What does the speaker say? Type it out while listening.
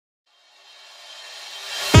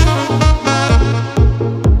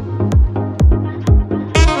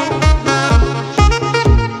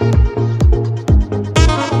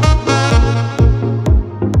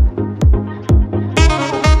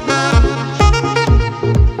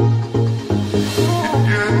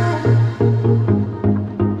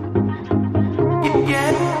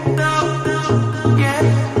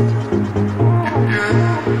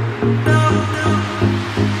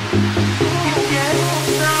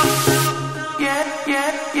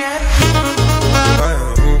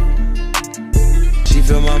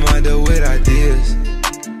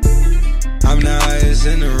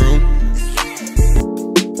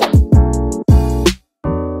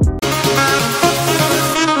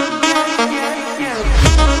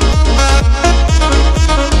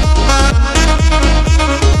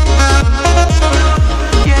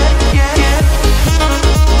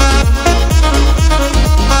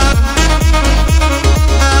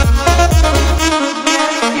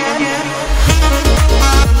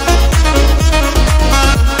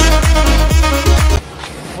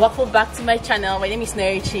back to my channel. My name is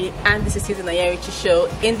Nerichi and this is the Nerichi Show.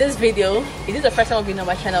 In this video, if this is the first time you've been on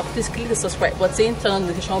my channel, please click the subscribe button, turn on the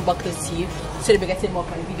notification bell close to you so you'll be getting more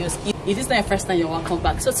funny videos. If this is not your first time, you're welcome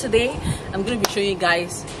back. So today I'm going to be showing you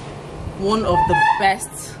guys one of the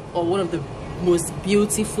best or one of the most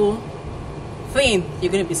beautiful thing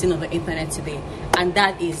you're going to be seeing on the internet today, and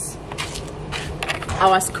that is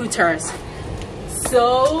our scooters.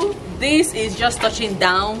 So this is just touching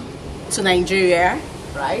down to Nigeria,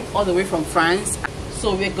 right, all the way from France.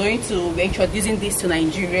 So we're introducing this to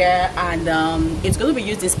Nigeria, and it's going to be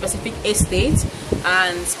used in specific estates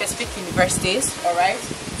and specific universities. All right,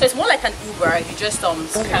 so it's more like an Uber. You just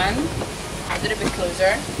scan a little bit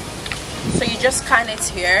closer. So you just scan it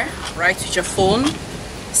here, right, with your phone,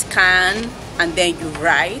 scan, and then you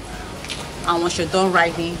ride. And once you're done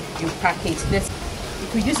riding, you park it. You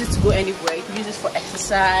could use it to go anywhere. You could use it for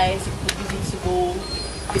exercise. You could use it to go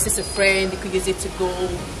visit a friend. You could use it to go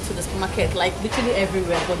to the supermarket, like literally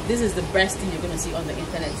everywhere. But this is the best thing you're going to see on the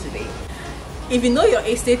internet today. If you know your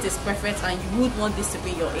estate is perfect and you would want this to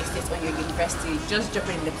be your estate or your university, just drop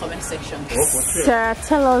it in the comment section. Sarah,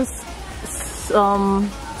 tell us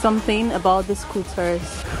something about the scooters.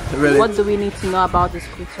 Really? What do we need to know about the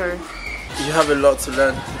scooter? You have a lot to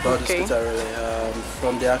learn about the scooter, really.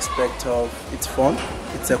 From the aspect of it's fun,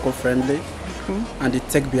 it's eco-friendly, and the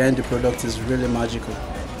tech behind the product is really magical.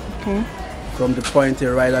 From the point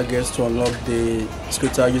a rider gets to unlock the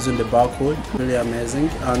scooter using the barcode, really amazing.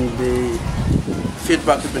 And the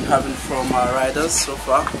feedback we've been having from our riders so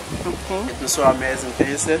far, it's been so amazing. Can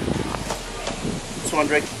you see?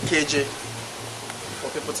 200 kg for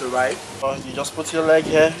people to ride. You just put your leg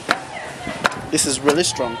here. This is really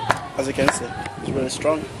strong, as you can see. It's really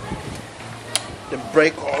strong. The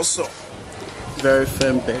brake also, very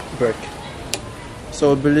firm brake.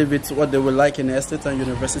 So we believe it's what they will like in the estate and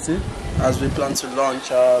university, as we plan to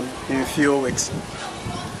launch in a few weeks.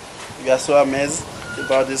 We are so amazed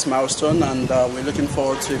about this milestone, and we're looking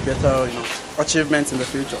forward to better, achievements in the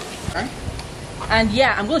future. And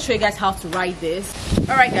yeah, I'm going to show you guys how to ride this.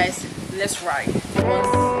 All right, guys, let's ride. Yes,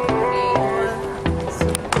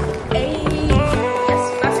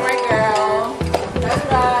 that's right, girl. That's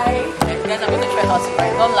right. And then I'm going to try how to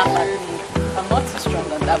ride. Don't laugh at me. I'm not too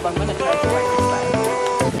strong on that, but I'm going to try to ride this time.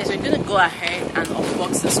 Okay, so we're going to go ahead and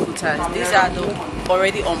unbox the scooters. These are the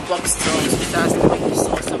already unboxed scooters that we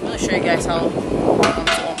saw. So I'm going to show you guys how to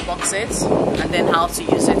unbox it and then how to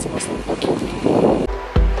use it most importantly.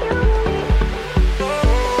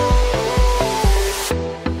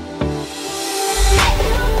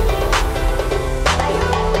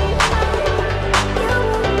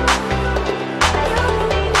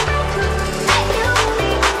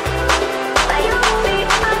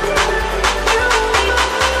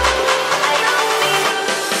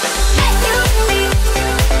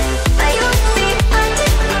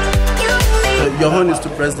 Your hand is to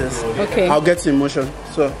press this. Okay. I'll get you in motion.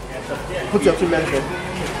 So, put your two legs there.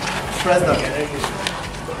 Press that. Okay.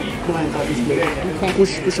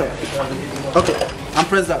 Push up. Okay. And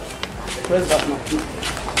press that. Press that now.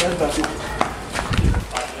 Press that now.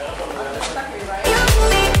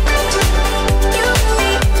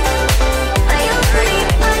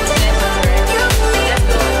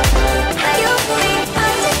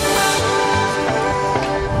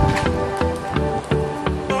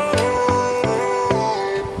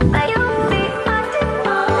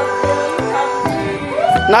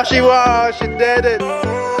 Now she did it.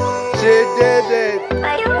 She did it.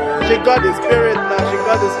 She got the spirit now. She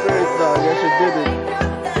got the spirit now. Yeah, she did it.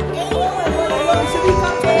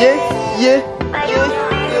 Yeah.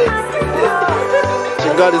 She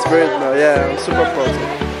got the spirit now. Yeah, I'm super proud.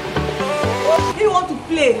 If you want to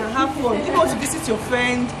play and have fun, if you want to visit your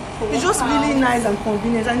friend, it's just really nice and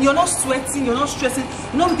convenient, and you're not sweating, you're not stressing.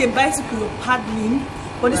 You know, with a bicycle you're paddling,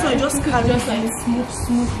 but this one you just carry just like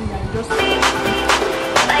smoothly and just.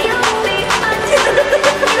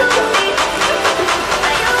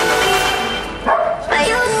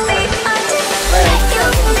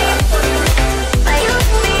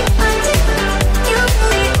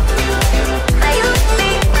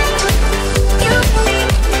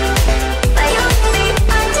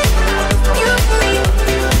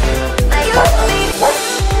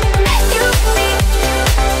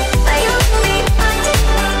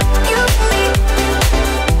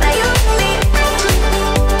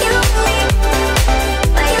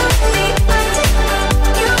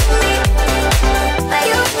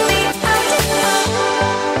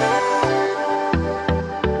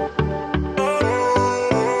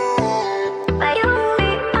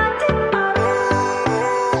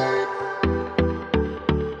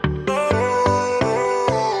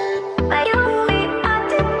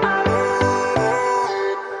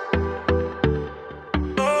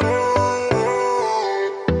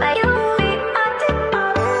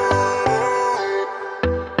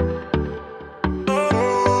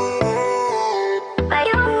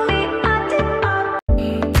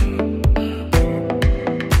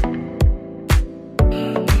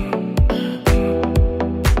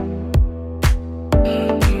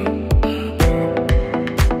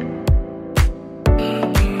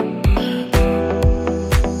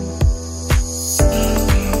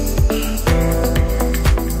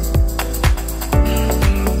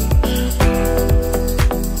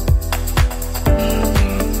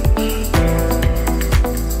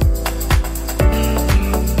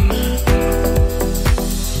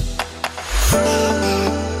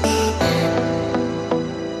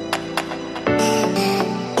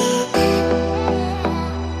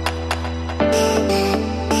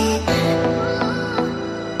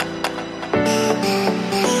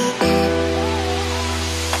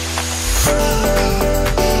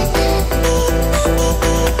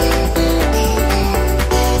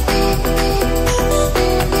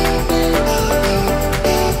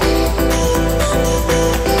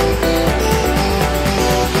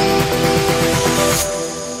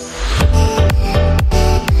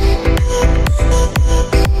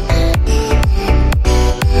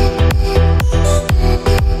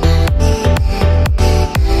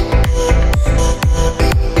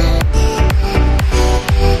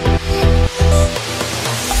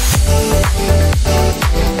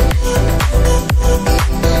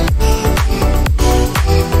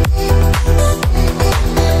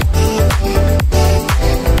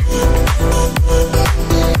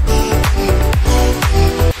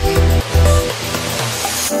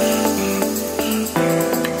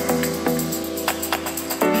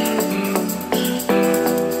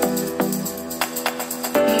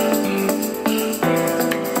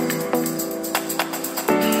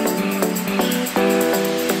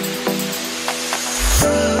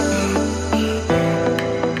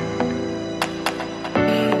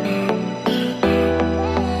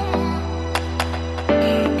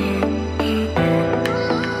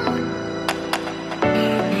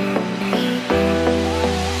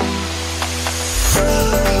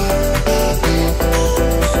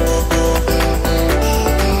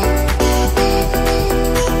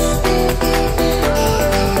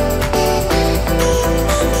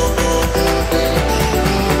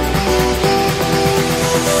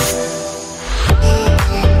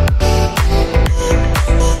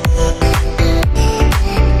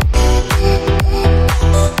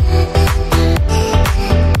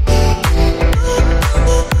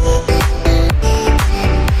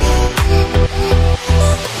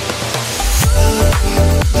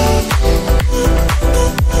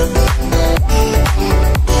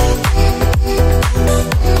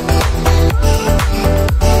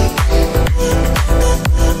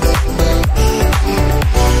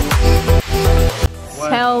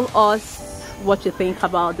 us what you think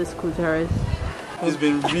about the scooters. It's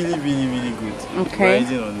been really good. Okay.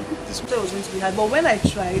 Riding on the scooter. It was going to be hard, but when I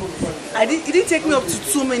tried, it didn't take me up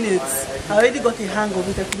to 2 minutes. I already got a hang of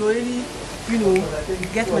it. I could already, you know,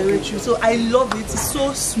 get my way through. So I love it. It's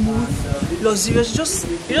so smooth, luxurious.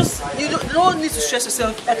 You don't need to stress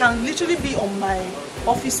yourself. I can literally be on my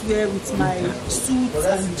office wear with my suit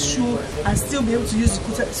and shoe and still be able to use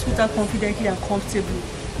the scooter confidently and comfortably.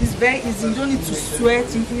 It's very easy. You don't need to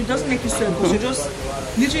sweat. It doesn't make you sweat because you're just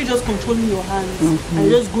literally just controlling your hands and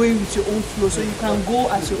you're just going with your own flow. So you can go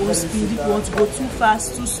at your own speed if you want to go too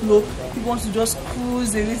fast, too slow. If you want to just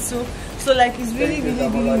cruise a little. So like it's really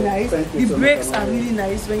nice. The brakes are really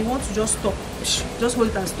nice. When you want to just stop, just hold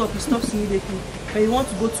it and stop. It stops immediately. When you want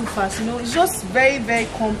to go too fast, you know, it's just very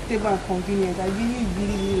comfortable and convenient. I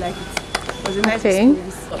really like it. It was a nice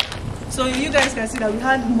experience. So you guys can see that we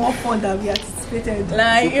had more fun than we anticipated.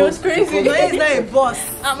 Like it was crazy. No, it's not a boss.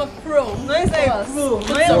 I'm a pro. No, it's not a pro.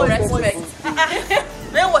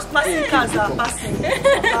 No, it was passing cars that are passing.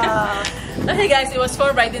 Okay guys, it was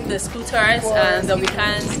fun riding the scooters and we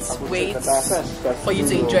can't wait for you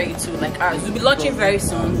to enjoy it too like ours. We'll be launching very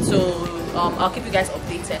soon, so I'll keep you guys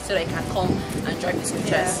updated so that you can come and drive the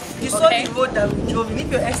scooters. Yeah. You saw the road that we drove in.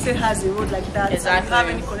 If your estate has a road like that, exactly. and you have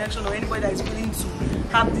any connection or anybody that is willing to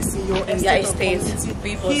have this in your estate,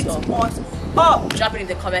 hit us up. Drop it in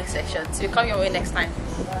the comment section. So you come your way next time.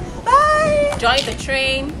 Bye. Join the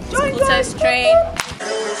train. Scooters train.